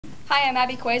Hi, I'm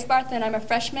Abby Quaisbarth, and I'm a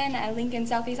freshman at Lincoln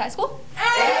Southeast High School.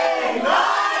 Hey,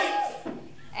 Mike!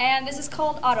 And this is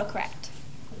called autocorrect.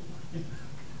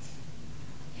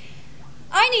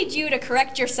 I need you to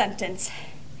correct your sentence.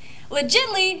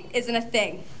 Legitly isn't a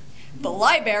thing. The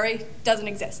library doesn't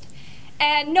exist.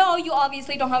 And no, you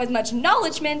obviously don't have as much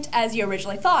acknowledgement as you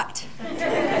originally thought.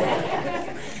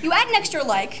 You add an extra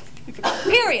like,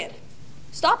 period.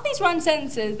 Stop these run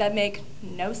sentences that make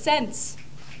no sense.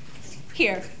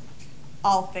 Here,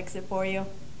 I'll fix it for you.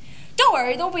 Don't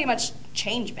worry, there won't be much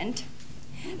changement.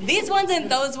 These ones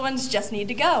and those ones just need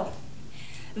to go.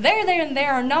 There, and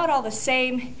there are not all the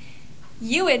same.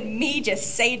 You and me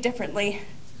just say it differently.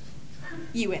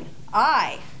 You and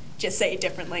I just say it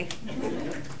differently.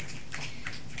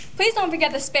 Please don't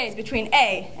forget the space between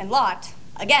A and lot,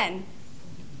 again.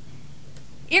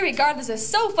 Irregardless is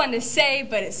so fun to say,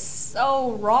 but it's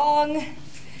so wrong.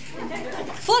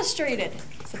 Frustrated,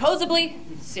 supposedly,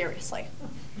 seriously.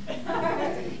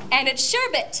 And it's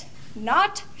sherbet,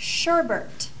 not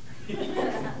sherbert.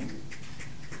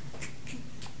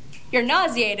 You're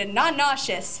nauseated, not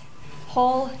nauseous.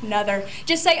 Whole nother.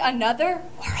 Just say another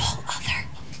or whole other.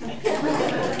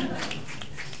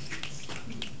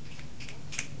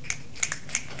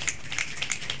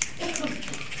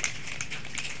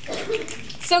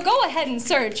 So go ahead and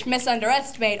search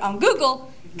misunderestimate on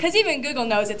Google, because even Google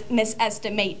knows it's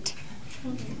misestimate.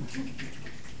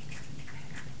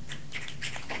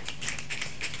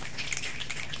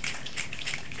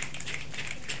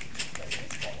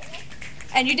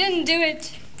 And you didn't do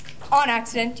it on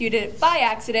accident, you did it by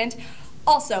accident.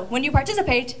 Also, when you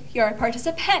participate, you're a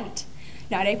participant,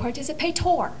 not a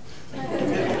participator.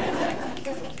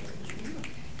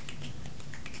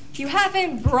 You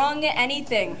haven't brung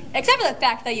anything, except for the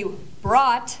fact that you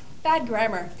brought bad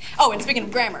grammar. Oh, and speaking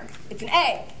of grammar, it's an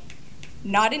A,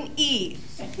 not an E.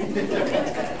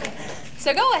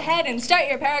 So go ahead and start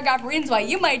your paragraph reasons why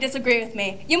you might disagree with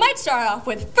me. You might start off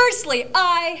with, firstly,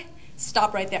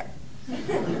 stop right there.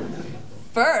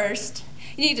 First,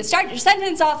 you need to start your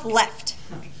sentence off left.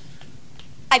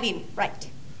 I mean, right.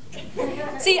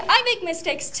 See, I make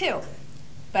mistakes too,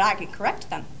 but I can correct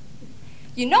them.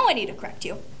 You know I need to correct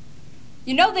you.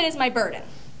 You know that is my burden.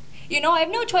 You know I have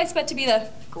no choice but to be the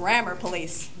grammar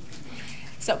police.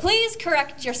 So please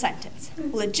correct your sentence.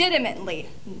 Legitimately,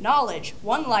 knowledge,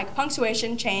 one like,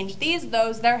 punctuation, change, these,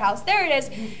 those, their house, there it is,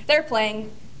 they're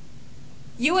playing.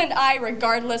 You and I,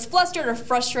 regardless, flustered or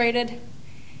frustrated.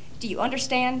 Do you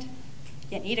understand?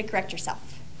 You need to correct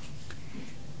yourself.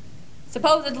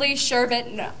 Supposedly,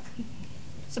 sherbet, no.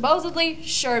 Supposedly,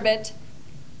 sherbet,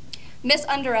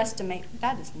 misunderestimate.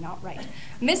 That is not right.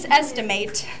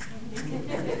 Misestimate.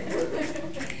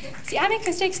 See, I make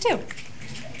mistakes too.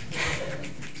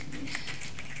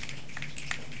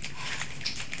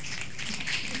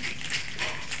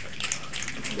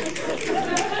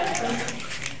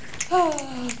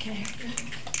 Oh, okay.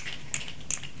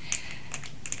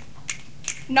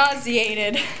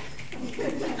 Nauseated.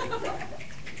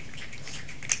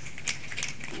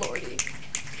 Lordy.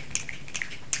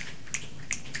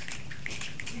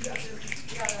 You got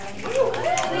this. You got it.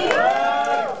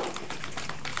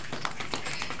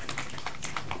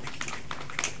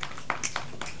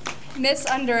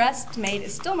 Misunderestimate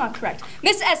is still not correct.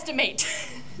 Misestimate.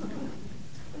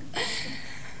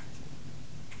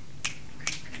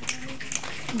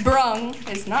 Brung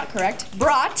is not correct.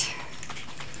 Brought.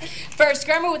 First,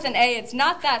 grammar with an A, it's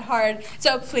not that hard,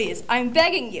 so please, I'm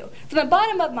begging you, from the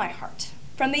bottom of my heart,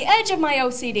 from the edge of my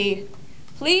OCD,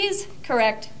 please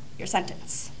correct your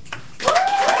sentence.